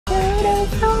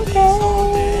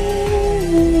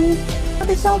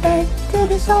this all day, do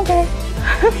this all day.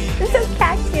 It's so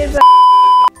catchy as well.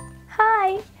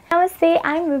 Hi, Namaste,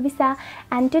 I'm Rubisha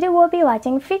and today we'll be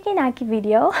watching Fiki Naki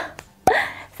video.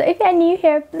 So if you're new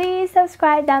here, please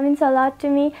subscribe, that means a lot to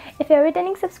me. If you're a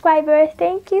returning subscriber,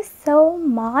 thank you so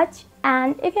much.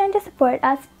 And if you want to support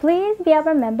us, please be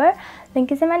our member.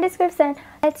 Link is in my description.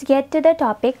 Let's get to the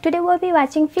topic. Today we'll be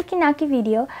watching Fiki Naki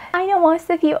video. I know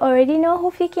most of you already know who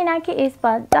Fiki Naki is,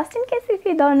 but just in case if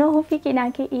you don't know who Fiki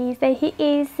Naki is, he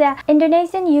is an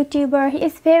Indonesian YouTuber. He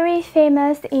is very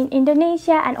famous in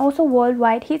Indonesia and also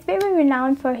worldwide. He's very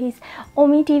renowned for his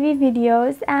Omi TV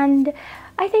videos, and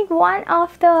I think one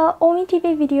of the Omi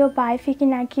TV video by Fiki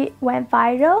Naki went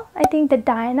viral. I think the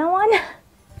Dayana one.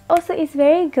 Also is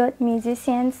very good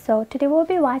musician, so today we'll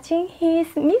be watching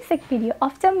his music video,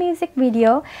 official music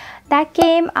video that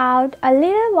came out a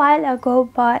little while ago,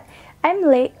 but I'm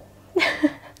late.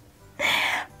 But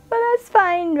that's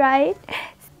fine, right?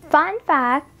 Fun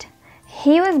fact,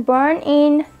 he was born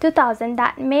in 2000.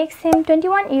 That makes him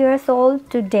 21 years old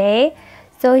today.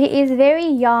 So he is very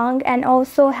young and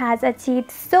also has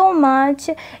achieved so much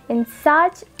in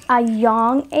such a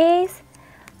young age.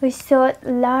 We should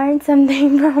learn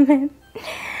something from him.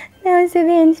 Now to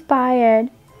be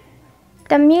inspired.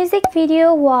 The music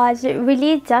video was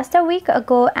released just a week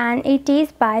ago and it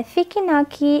is by Fiki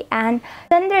Naki and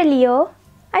Leo.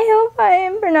 I hope I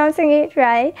am pronouncing it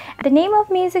right. The name of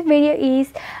music video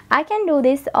is I Can Do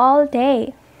This All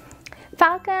Day.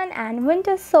 Falcon and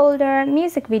Winter Soldier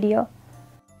music video.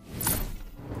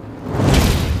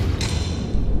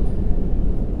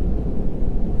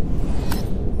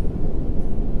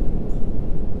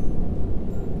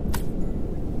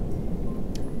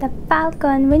 The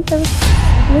Falcon Winter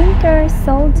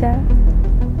Soldier.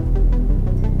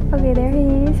 Okay, there he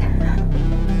is.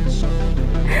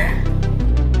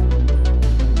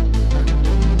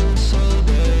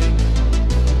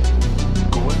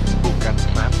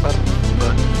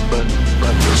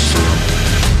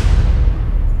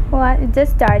 What? It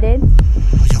just started.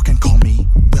 You can call me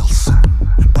Wilson,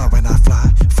 but when I fly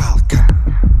Falcon,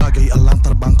 bagai elang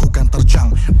terbangku kan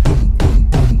terjang. Boom, boom,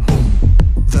 boom, boom.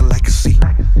 The legacy.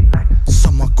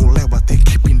 Semua ku lewati,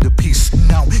 keeping the peace.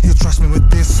 Now you trust me with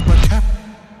this, but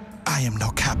I am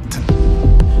no captain.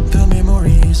 The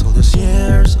memories all those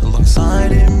years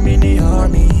alongside him in the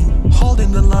army,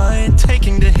 holding the line,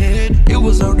 taking the hit. It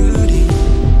was our duty.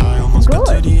 I almost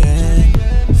got to the end,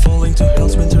 falling to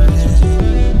hell's winter end.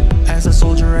 As a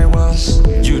soldier I was.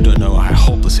 You don't know how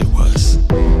hopeless it was.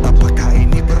 Apakah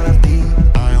ini berarti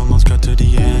I almost got to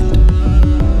the end?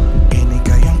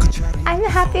 I'm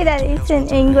happy that it's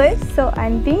in English, so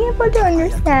I'm being able to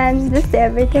understand just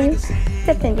everything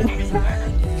except Indonesian.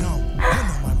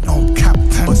 No,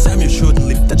 captain. But Sam, you shouldn't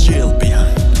leave the jail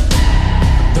behind.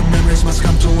 The memories must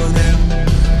come to an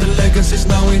end. The legacy is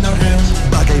now in our hands.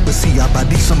 Bagai besi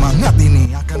abadi, semangat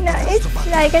ini akan terus. It's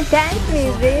like a dance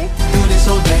music. Do this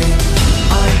all day.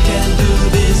 I can do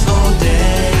this all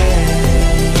day.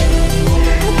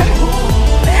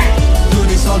 Do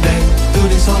this all day. Do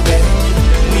this all day.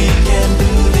 We can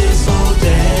do this all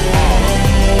day.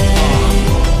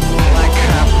 Like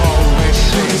I've always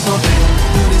said. Do this all day.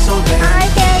 Do this all day. I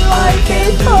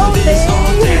can watch this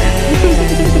all day.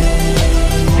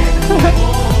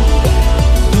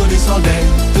 Do this all day.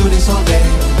 Do this all day.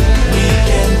 We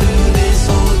can do this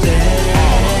all day.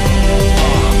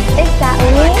 Is that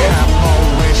me? Like I've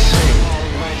always said.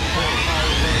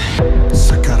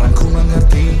 Sekarang ku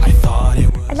mengerti. I thought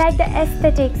it was. I like the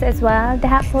aesthetics as well.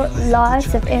 They have put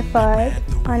lots of effort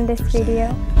on this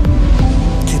video.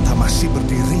 Kita masih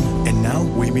berdiri, and now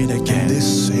we meet again.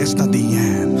 This is not the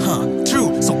end.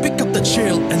 True. So pick up the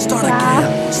chill and start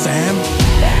again. Sam,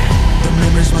 the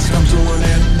memories must come to an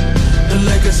end. The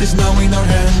legacy is now in our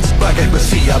hands. Bagai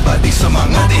besi abadi,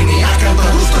 semangat ini akan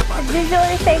terus. The visual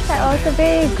effects are also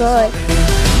very good.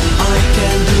 I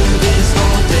can do this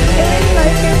all day.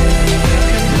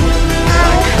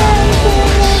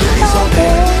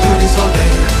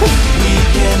 We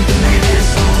can do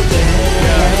this all day.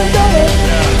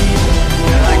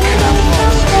 Like I'm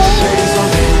always do this all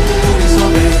day. Do this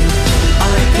all day.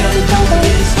 I can do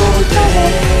this all day.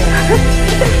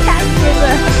 Do this all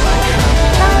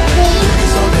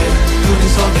day. Do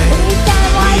this all day.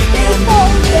 We can do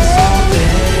this all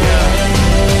day.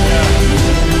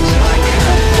 Like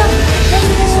I'm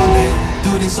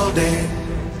do this all day.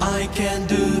 I can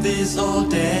do this all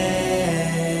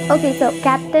day. Okay, so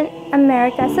Captain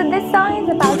America. So this song is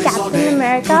about Captain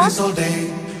America.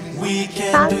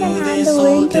 Falcon and the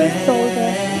Winter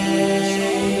Soldier.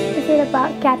 Is it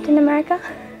about Captain America?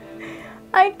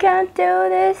 I can't do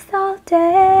this all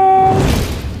day.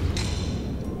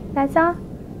 That's all?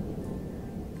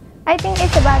 I think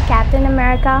it's about Captain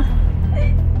America.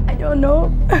 I don't know.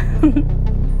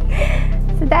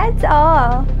 So that's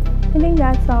all. I think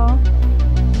that's all.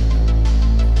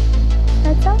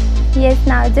 That's all? Yes,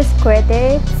 now just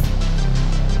credits.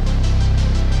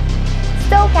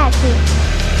 So catchy.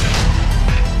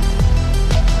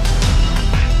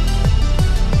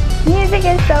 Music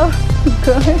is so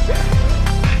good.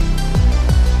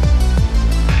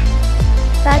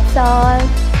 That's all.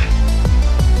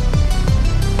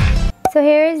 So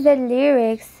here is the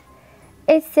lyrics.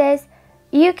 It says,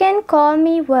 "You can call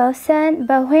me Wilson,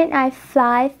 but when I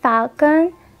fly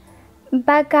falcon,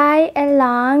 bagay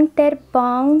along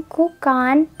terbang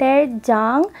kukan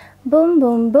terjang, boom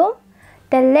boom boom."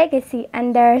 The legacy,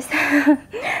 and there's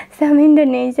some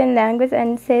Indonesian language,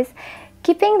 and says,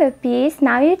 "Keeping the peace,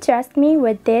 now you trust me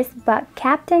with this, but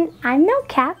Captain, I'm no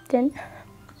captain."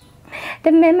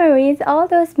 The memories, all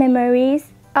those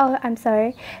memories,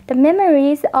 the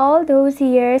memories all those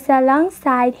years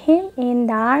alongside him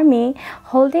in the army,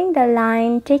 holding the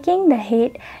line, taking the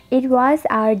hit, it was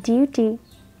our duty.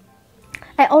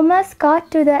 I almost got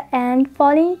to the end,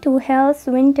 falling to hell's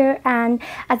winter, and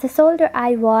as a soldier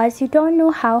I was, you don't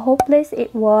know how hopeless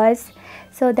it was.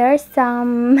 So there's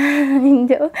some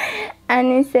INDO, and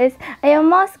it says, "I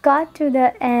almost got to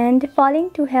the end,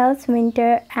 falling to hell's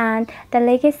winter, and the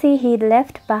legacy he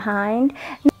left behind."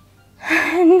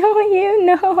 No, you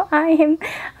know I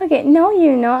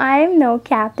am no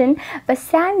captain, but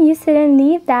Sam, you shouldn't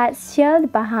leave that shield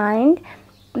behind.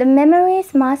 The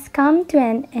memories must come to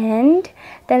an end.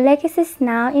 The legacy is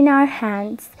now in our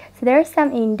hands. So there's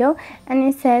some INDO, and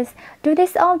it says, "Do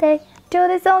this all day, do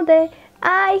this all day.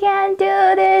 I can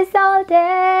do this all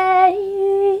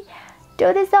day.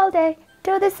 Do this all day,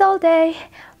 do this all day.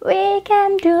 We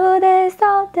can do this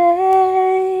all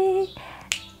day.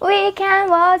 We can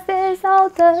watch this all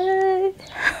day."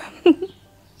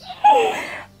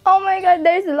 Oh my god,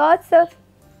 there's lots of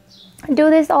 "do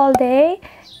this all day,"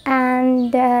 and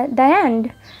the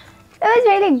end. It was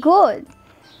really good.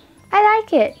 I like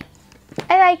it.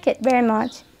 I like it very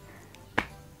much.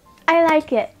 I like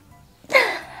it.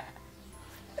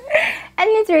 And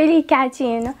it's really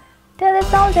catchy, you know. Do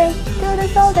this all day, do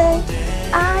this all day.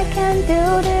 I can do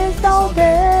this all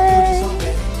day.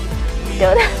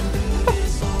 Do this,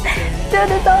 do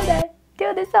this all day, do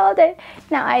this all day.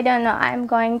 Now I don't know, I'm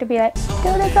going to be like,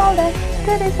 do this all day,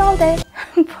 do this all day.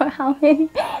 For how many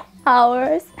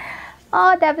hours?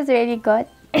 Oh, that was really good.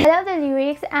 I love the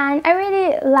lyrics, and I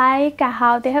really like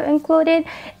how they have included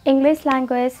English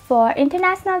language for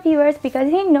international viewers, because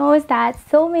he knows that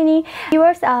so many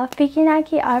viewers of Fiki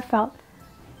Naki are from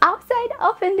outside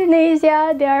of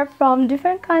Indonesia. They are from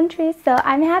different countries, so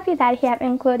I'm happy that he have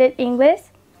included English.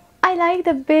 I like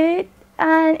the beat,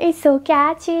 and it's so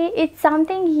catchy. It's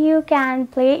something you can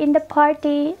play in the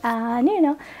party, and you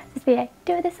know, just be like,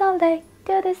 do this all day,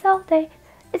 do this all day.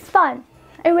 It's fun.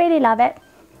 I really love it.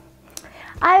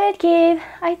 I would give,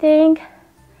 I think,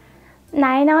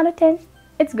 9 out of 10.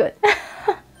 It's good.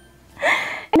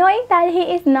 Knowing that he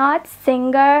is not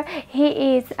singer,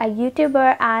 he is a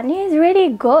YouTuber, and he is really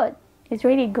good. He's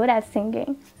really good at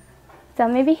singing. So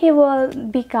maybe he will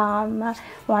become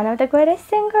one of the greatest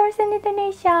singers in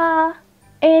Indonesia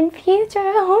in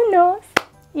future. Who knows?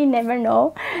 You never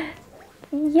know.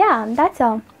 Yeah, that's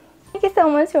all. Thank you so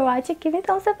much for watching. Give me a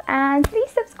thumbs up and please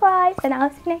subscribe, and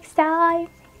I'll see you next time.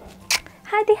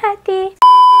 Hati-hati.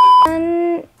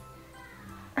 And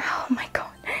oh my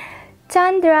god,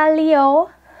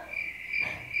 Chandraleo.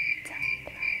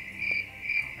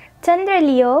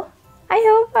 I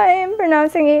hope I am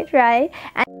pronouncing it right.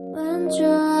 And when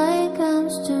joy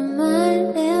comes to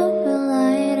my